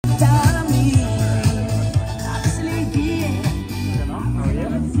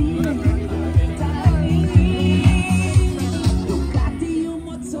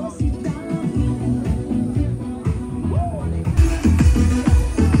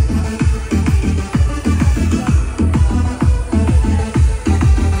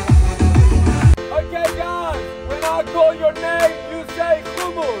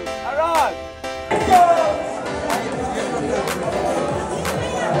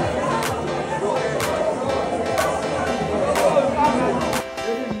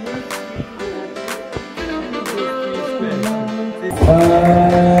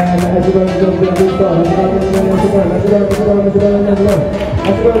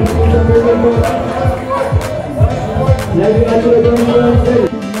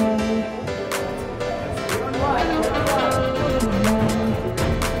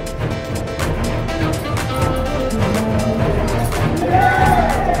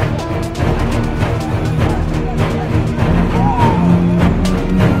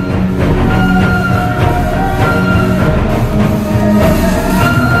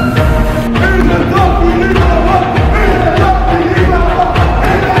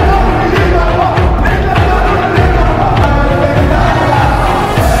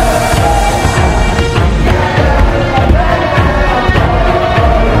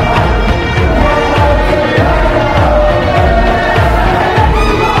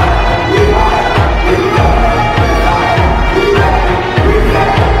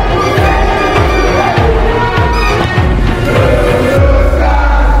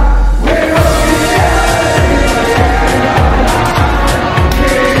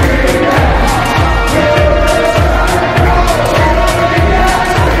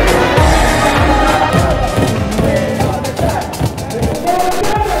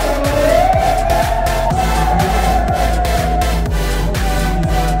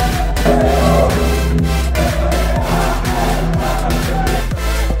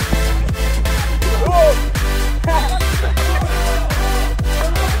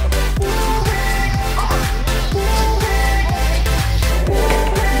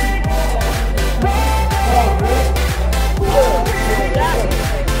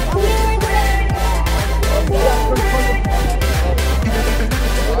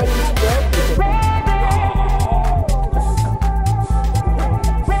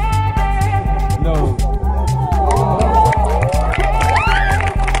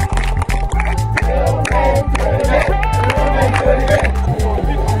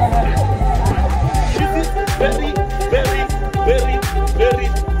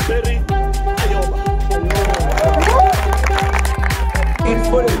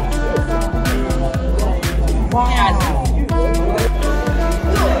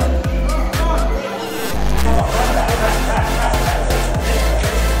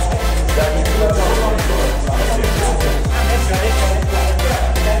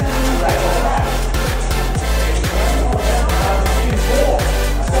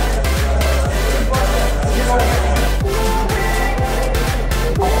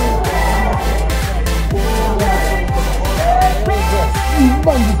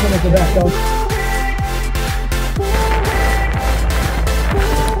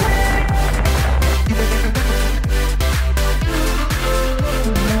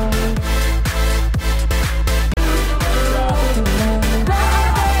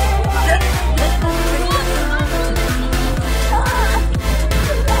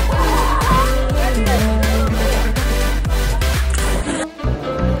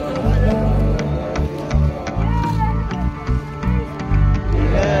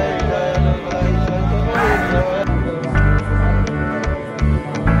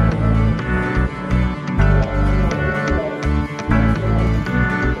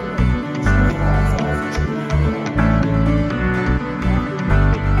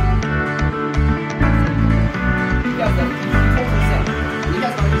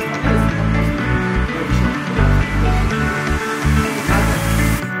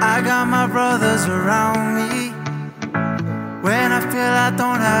brothers around me when I feel I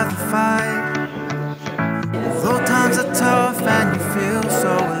don't have to fight. Though times are tough and you feel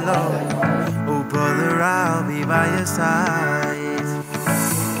so alone, oh brother, I'll be by your side.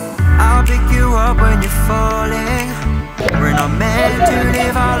 I'll pick you up when you're falling. We're not meant to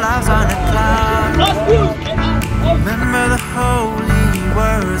live our lives on a cloud. Remember the holy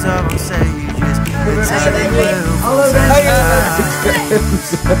words of our sages, the telling will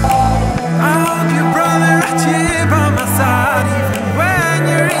I hope your brother Achim by my side, even when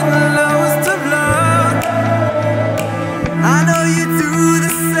you're in the lowest of love. I know you do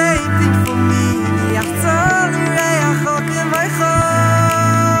the same thing for me.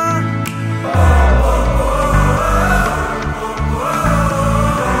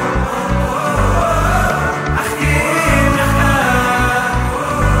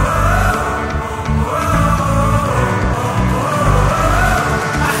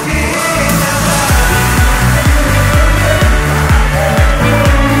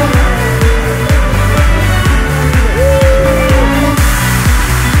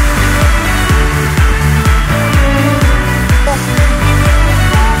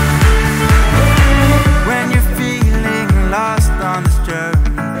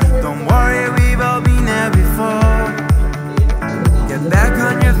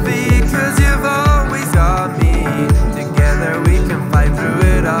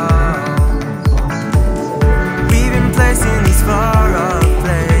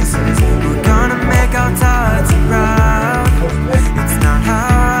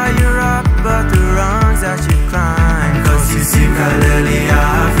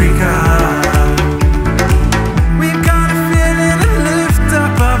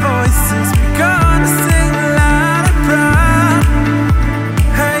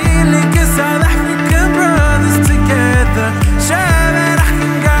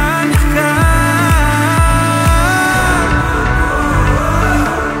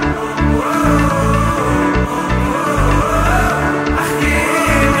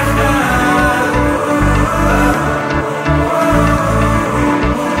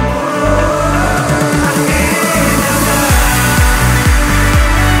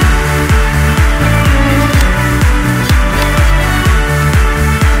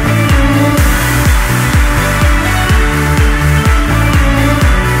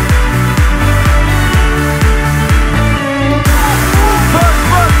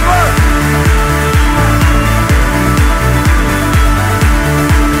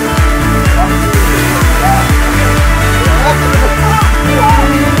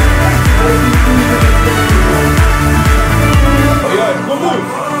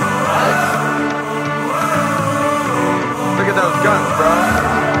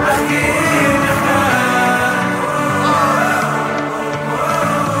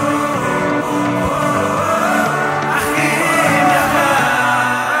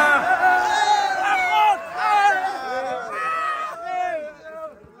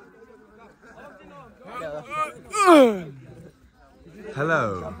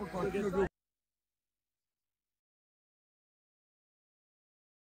 Hello.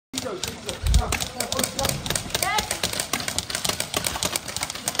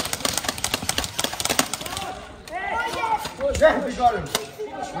 Yeah, we got him.